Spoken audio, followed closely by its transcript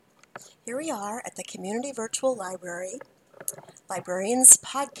Here we are at the Community Virtual Library, Librarians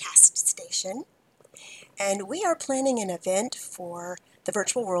Podcast Station, and we are planning an event for the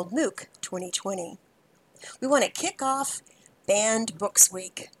Virtual World MOOC 2020. We want to kick off Banned Books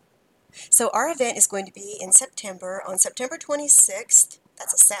Week. So our event is going to be in September, on September 26th,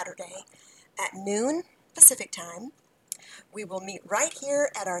 that's a Saturday, at noon Pacific time. We will meet right here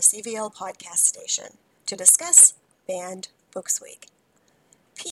at our CVL podcast station to discuss Banned Books Week.